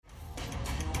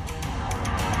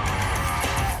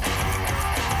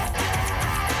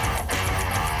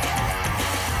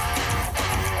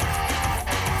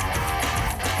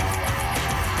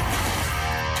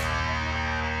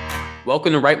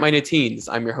Welcome to Right Minded Teens.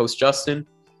 I'm your host, Justin.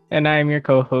 And I'm your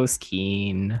co-host,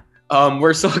 Kean.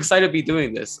 We're so excited to be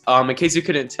doing this. In case you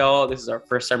couldn't tell, this is our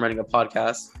first time running a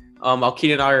podcast. While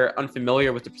Kean and I are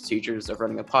unfamiliar with the procedures of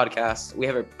running a podcast, we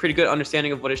have a pretty good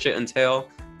understanding of what it should entail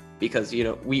because,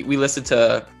 we listen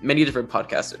to many different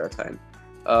podcasts at our time.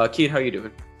 Kean, how are you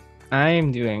doing?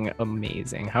 I'm doing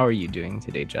amazing. How are you doing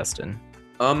today, Justin?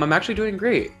 I'm actually doing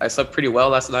great. I slept pretty well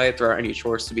last night. There aren't any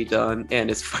chores to be done,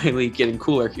 and it's finally getting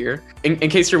cooler here. In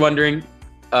case you're wondering,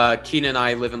 Kean and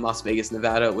I live in Las Vegas,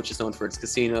 Nevada, which is known for its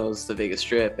casinos, the Vegas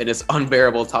Strip, and its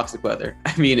unbearable toxic weather.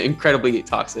 I mean, incredibly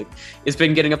toxic. It's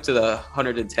been getting up to the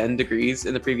 110 degrees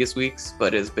in the previous weeks,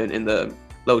 but it's been in the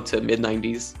low to mid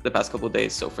 90s the past couple of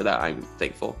days. So for that, I'm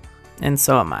thankful. And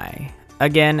so am I.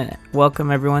 Again, welcome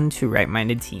everyone to Right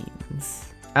Minded Teens.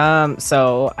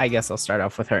 So I guess I'll start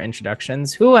off with our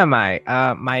introductions. Who am I?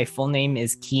 My full name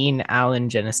is Kean Allen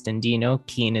Genestandino.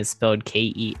 Kean is spelled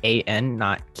Kean,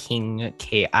 not King,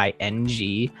 King.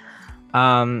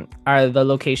 The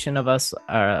location of us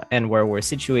and where we're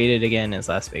situated again is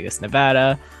Las Vegas,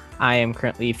 Nevada. I am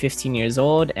currently 15 years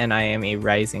old and I am a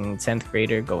rising 10th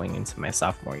grader going into my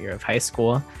sophomore year of high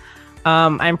school.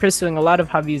 I'm pursuing a lot of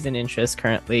hobbies and interests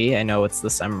currently. I know it's the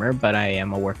summer, but I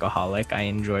am a workaholic. I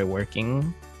enjoy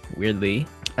working, weirdly.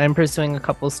 I'm pursuing a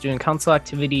couple student council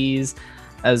activities,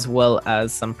 as well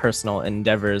as some personal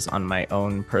endeavors on my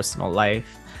own personal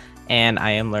life. And I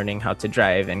am learning how to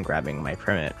drive and grabbing my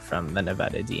permit from the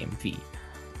Nevada DMV.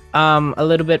 A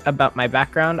little bit about my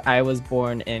background. I was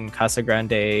born in Casa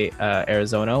Grande,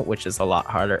 Arizona, which is a lot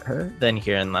harder than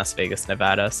here in Las Vegas,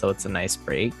 Nevada. So it's a nice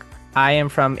break. I am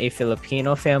from a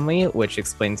Filipino family, which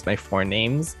explains my four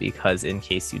names because in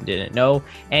case you didn't know,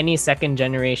 any second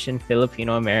generation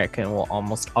Filipino American will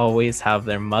almost always have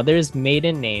their mother's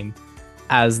maiden name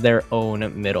as their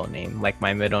own middle name. Like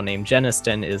my middle name,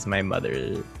 Jeniston, is my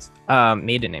mother's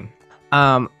maiden name.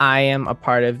 I am a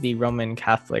part of the Roman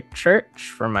Catholic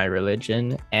Church for my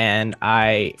religion, and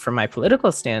for my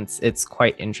political stance, it's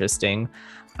quite interesting.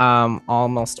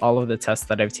 Almost all of the tests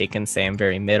that I've taken say I'm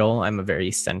very middle. I'm a very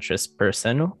centrist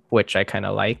person, which I kind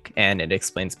of like, and it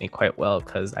explains me quite well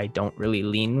because I don't really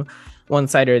lean one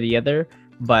side or the other.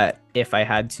 But if I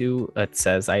had to, it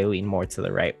says I lean more to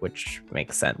the right, which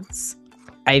makes sense.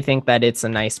 I think that it's a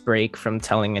nice break from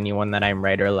telling anyone that I'm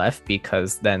right or left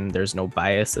because then there's no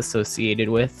bias associated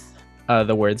with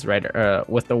the words right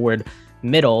with the word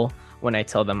middle when I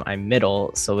tell them I'm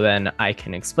middle. So then I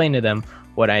can explain to them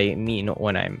what I mean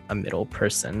when I'm a middle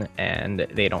person and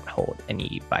they don't hold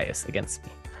any bias against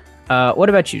me. What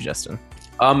about you, Justin?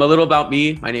 A little about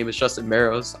me. My name is Justin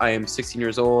Barrows. I am 16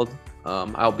 years old.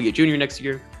 I'll be a junior next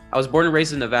year. I was born and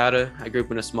raised in Nevada. I grew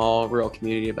up in a small rural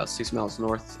community about 6 miles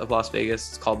north of Las Vegas.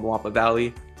 It's called Moapa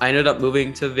Valley. I ended up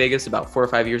moving to Vegas about 4 or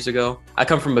 5 years ago. I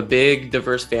come from a big,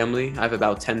 diverse family. I have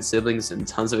about 10 siblings and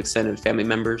tons of extended family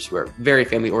members who are very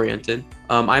family oriented.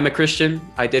 I'm a Christian.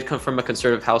 I did come from a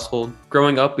conservative household.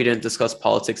 Growing up, we didn't discuss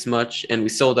politics much, and we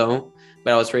still don't.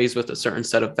 But I was raised with a certain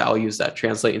set of values that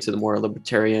translate into the more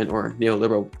libertarian or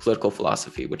neoliberal political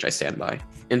philosophy, which I stand by.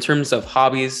 In terms of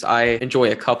hobbies, I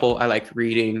enjoy a couple. I like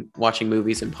reading, watching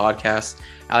movies and podcasts.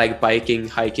 I like biking,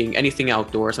 hiking, anything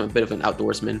outdoors. I'm a bit of an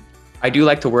outdoorsman. I do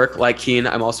like to work like Kean.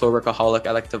 I'm also a workaholic.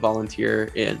 I like to volunteer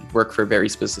and work for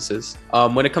various businesses.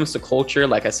 When it comes to culture,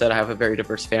 like I said, I have a very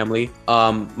diverse family.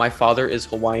 My father is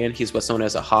Hawaiian. He's what's known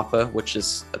as a hapa, which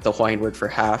is the Hawaiian word for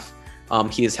half.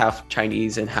 He is half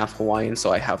Chinese and half Hawaiian,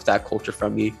 so I have that culture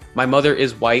from me. My mother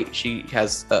is white. She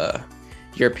has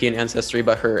European ancestry,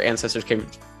 but her ancestors came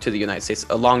to the United States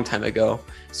a long time ago,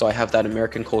 so I have that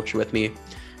American culture with me.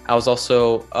 I was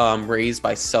also raised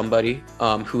by somebody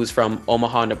who's from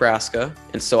Omaha, Nebraska,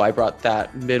 and so I brought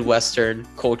that Midwestern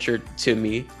culture to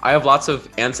me. I have lots of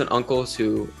aunts and uncles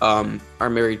who are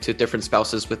married to different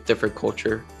spouses with different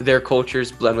culture. Their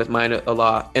cultures blend with mine a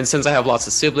lot, and since I have lots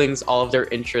of siblings, all of their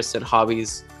interests and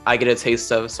hobbies I get a taste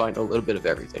of, so I know a little bit of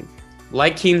everything.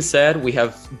 Like Kean said, we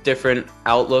have different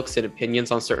outlooks and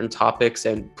opinions on certain topics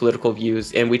and political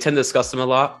views, and we tend to discuss them a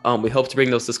lot. We hope to bring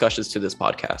those discussions to this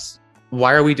podcast.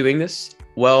 Why are we doing this?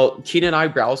 Well, Kean and I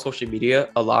browse social media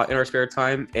a lot in our spare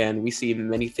time, and we see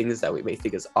many things that we may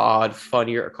think is odd,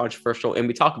 funny, or controversial, and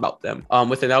we talk about them.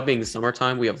 With it now being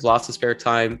summertime, we have lots of spare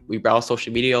time. We browse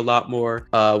social media a lot more.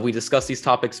 We discuss these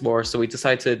topics more, so we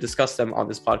decided to discuss them on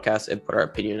this podcast and put our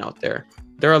opinion out there.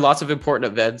 There are lots of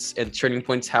important events and turning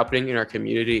points happening in our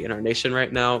community, in our nation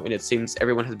right now, and it seems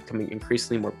everyone is becoming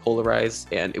increasingly more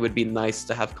polarized, and it would be nice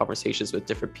to have conversations with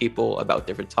different people about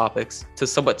different topics to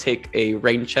somewhat take a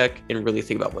rain check and really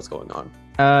think about what's going on.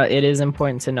 It is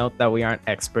important to note that we aren't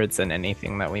experts in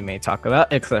anything that we may talk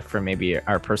about, except for maybe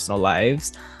our personal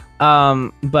lives.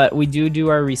 But we do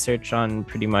our research on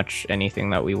pretty much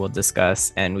anything that we will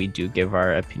discuss, and we do give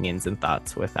our opinions and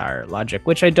thoughts with our logic,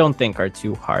 which I don't think are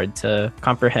too hard to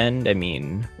comprehend. I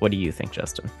mean, what do you think,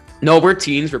 Justin? No, we're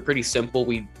teens. We're pretty simple.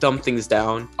 We dumb things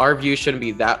down. Our view shouldn't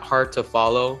be that hard to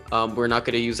follow. We're not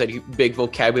going to use any big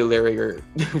vocabulary or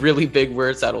really big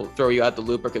words that'll throw you out the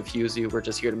loop or confuse you. We're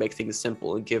just here to make things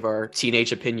simple and give our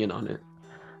teenage opinion on it.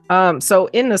 So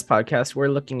in this podcast, we're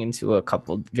looking into a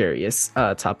couple various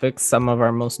topics. Some of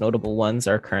our most notable ones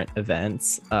are current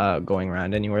events going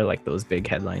around anywhere, like those big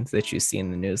headlines that you see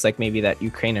in the news, like maybe that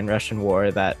Ukraine and Russian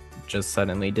war that just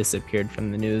suddenly disappeared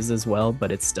from the news as well,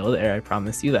 but it's still there, I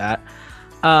promise you that.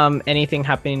 Anything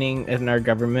happening in our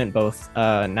government, both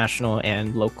national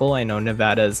and local. I know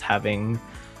Nevada's having,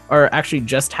 or actually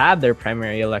just had, their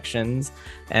primary elections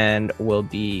and will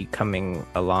be coming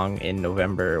along in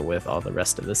November with all the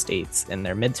rest of the states in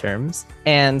their midterms.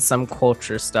 And some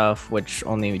culture stuff, which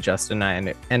only Justin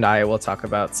and I will talk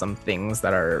about, some things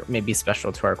that are maybe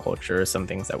special to our culture, some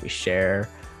things that we share,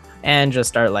 and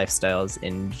just our lifestyles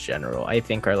in general. I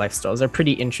think our lifestyles are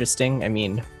pretty interesting. I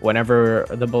mean, whenever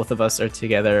the both of us are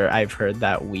together, I've heard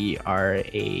that we are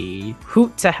a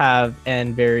hoot to have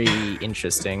and very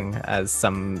interesting, as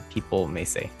some people may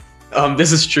say.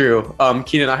 This is true.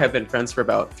 Kean and I have been friends for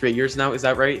about 3 years now. Is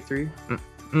that right? 3?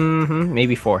 Mm-hmm.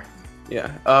 Maybe 4.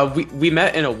 Yeah. We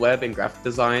met in a web and graphic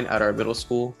design at our middle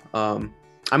school.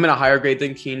 I'm in a higher grade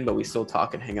than Kean, but we still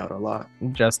talk and hang out a lot.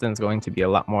 Justin's going to be a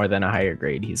lot more than a higher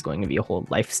grade. He's going to be a whole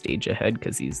life stage ahead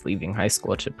because he's leaving high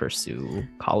school to pursue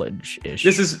college-ish.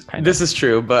 This is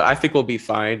true, but I think we'll be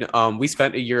fine. We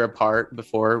spent a year apart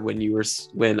before when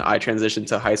I transitioned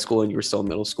to high school and you were still in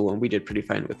middle school, and we did pretty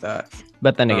fine with that.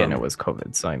 But then again, it was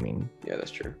COVID, so I mean. Yeah,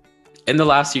 that's true. In the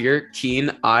last year,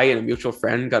 Kean, I, and a mutual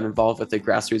friend got involved with a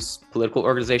grassroots political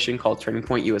organization called Turning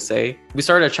Point USA. We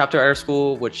started a chapter at our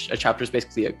school, which a chapter is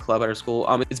basically a club at our school.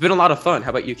 It's been a lot of fun.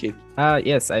 How about you, Kean?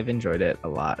 Yes, I've enjoyed it a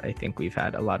lot. I think we've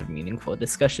had a lot of meaningful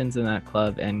discussions in that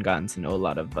club and gotten to know a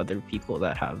lot of other people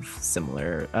that have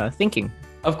similar thinking.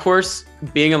 Of course,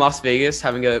 being in Las Vegas,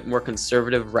 having a more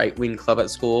conservative right-wing club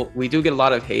at school, we do get a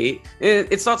lot of hate.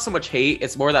 It's not so much hate,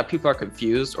 it's more that people are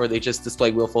confused or they just display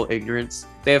willful ignorance.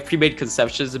 They have pre-made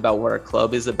conceptions about what our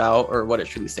club is about or what it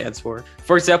truly stands for.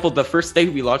 For example, the first day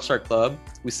we launched our club,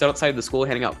 we sat outside the school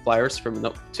handing out flyers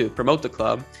to promote the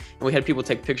club, and we had people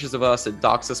take pictures of us and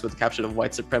dox us with the caption of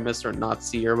white supremacist or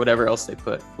Nazi or whatever else they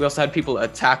put. We also had people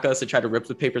attack us and try to rip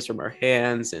the papers from our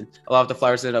hands, and a lot of the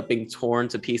flyers ended up being torn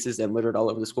to pieces and littered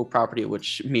all over the school property,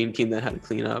 which me and Kean then had to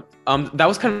clean up. That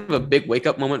was kind of a big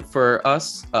wake-up moment for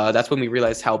us. That's when we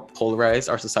realized how polarized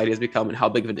our society has become and how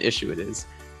big of an issue it is.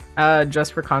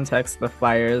 Just for context, the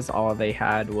flyers, all they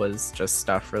had was just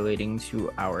stuff relating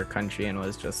to our country and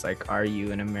was just like, are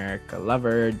you an America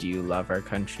lover? Do you love our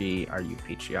country? Are you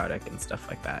patriotic? And stuff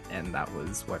like that. And that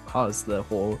was what caused the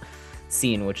whole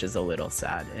scene, which is a little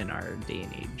sad in our day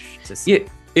and age to see. Yeah.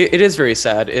 It is very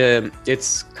sad.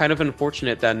 It's kind of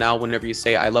unfortunate that now whenever you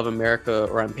say I love America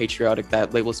or I'm patriotic,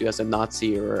 that labels you as a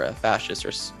Nazi or a fascist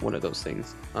or one of those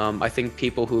things. I think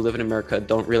people who live in America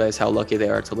don't realize how lucky they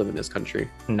are to live in this country.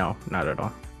 No, not at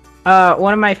all.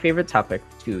 One of my favorite topics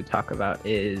to talk about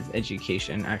is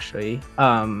education, actually.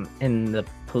 In the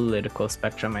political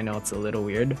spectrum, I know it's a little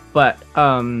weird, but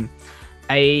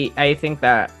I think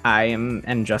that I am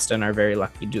and Justin are very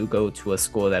lucky to go to a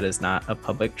school that is not a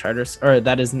public charter, or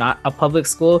that is not a public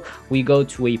school. We go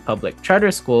to a public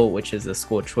charter school, which is a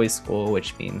school choice school,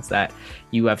 which means that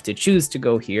you have to choose to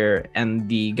go here, and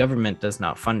the government does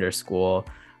not fund our school.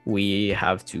 We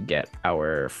have to get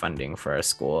our funding for our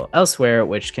school elsewhere,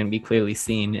 which can be clearly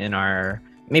seen in our,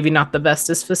 maybe not the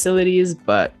bestest facilities,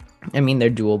 but I mean, they're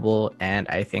doable, and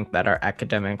I think that our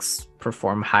academics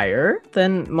perform higher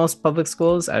than most public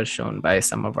schools, as shown by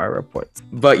some of our reports.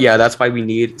 But yeah, that's why we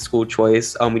need school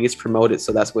choice. We need to promote it,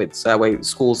 so that way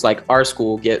schools like our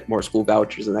school get more school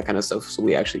vouchers and that kind of stuff, so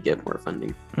we actually get more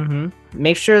funding. Mm-hmm.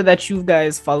 Make sure that you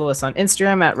guys follow us on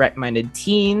Instagram at Right-Minded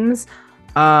Teens.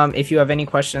 If you have any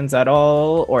questions at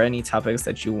all or any topics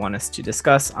that you want us to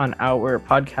discuss on our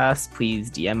podcast,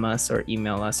 please DM us or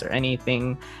email us or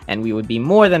anything, and we would be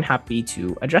more than happy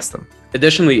to address them.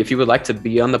 Additionally, if you would like to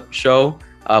be on the show,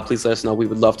 please let us know. We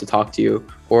would love to talk to you.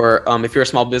 Or if you're a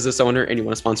small business owner and you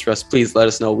want to sponsor us, please let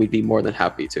us know. We'd be more than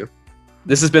happy to.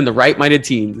 This has been the Right-Minded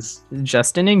Teens.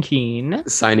 Justin and Kean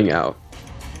signing out.